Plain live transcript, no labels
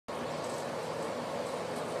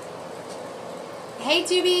Hey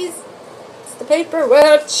Tubies, it's the Paper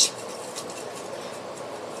Witch.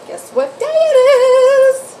 Guess what day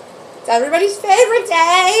it is? It's everybody's favorite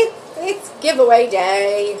day. It's giveaway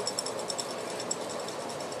day.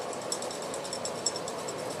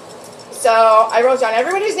 So I wrote down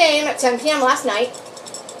everybody's name at 10 p.m. last night,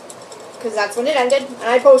 because that's when it ended, and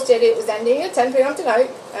I posted it was ending at 10 p.m.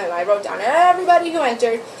 tonight, and I wrote down everybody who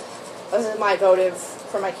entered. This is my votive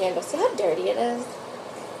for my candles. See how dirty it is?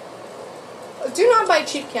 Do not buy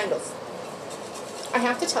cheap candles. I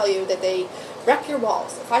have to tell you that they wreck your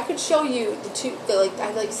walls. If I could show you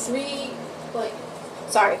I have three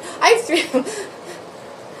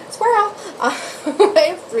squirrel. I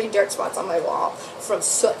have 3 dirt spots on my wall from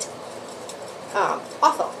soot.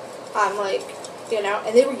 Awful. I'm like,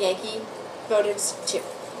 and they were Yankee votives too.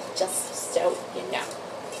 Just so you know.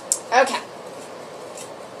 Okay.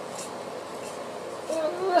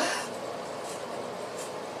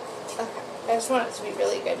 Okay. I just want it to be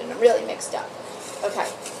really good, and I'm really mixed up. Okay.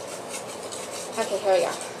 Okay, here we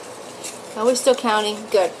go. Are we still counting?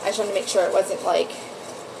 Good. I just wanted to make sure it wasn't like...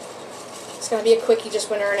 It's going to be a quickie, just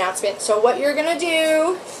winner announcement. So what you're going to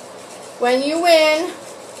do when you win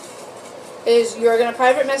is you're going to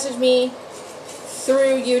private message me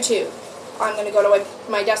through YouTube. I'm going to go to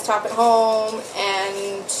my desktop at home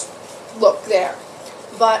and look there.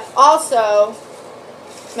 But also,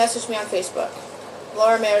 message me on Facebook.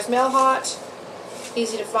 Laura Mayer's Mail Hot.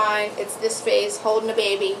 Easy to find. It's this face holding a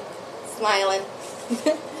baby, smiling.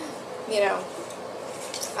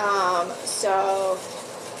 So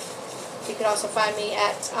you can also find me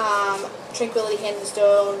at Tranquility Hand and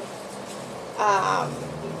Stone, my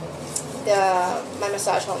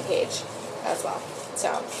massage homepage as well.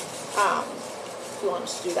 So if you want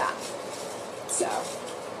us to do that. So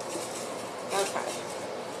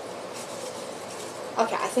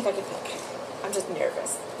okay, I think I can pick. I'm just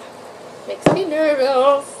nervous. Makes me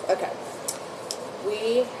nervous. Okay.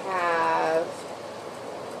 We have...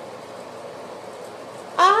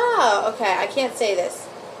 Oh, okay. I can't say this.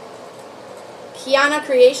 Kiana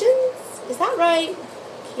Creations? Is that right?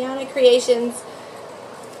 Kiana Creations.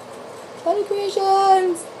 Kiana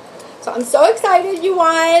Creations! So I'm so excited you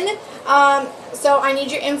won. So I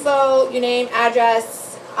need your info, your name,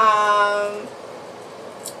 address,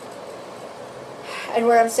 and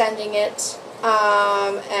where I'm sending it.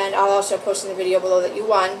 And I'll also post in the video below that you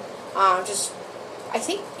won. I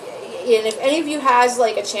think, and if any of you has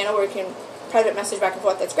like a channel where you can private message back and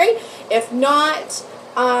forth, that's great. If not,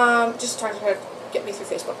 just try to get me through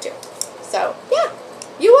Facebook too. So yeah,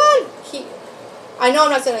 you won. I know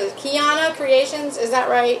I'm not saying this. Kiana Creations, is that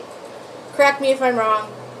right? Correct me if I'm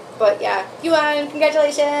wrong, but yeah, you won.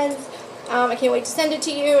 Congratulations. I can't wait to send it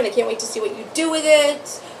to you, and I can't wait to see what you do with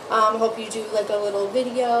it. Hope you do like a little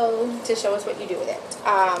video to show us what you do with it,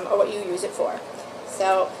 or what you use it for.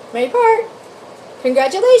 So, Mary Part,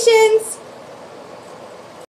 congratulations!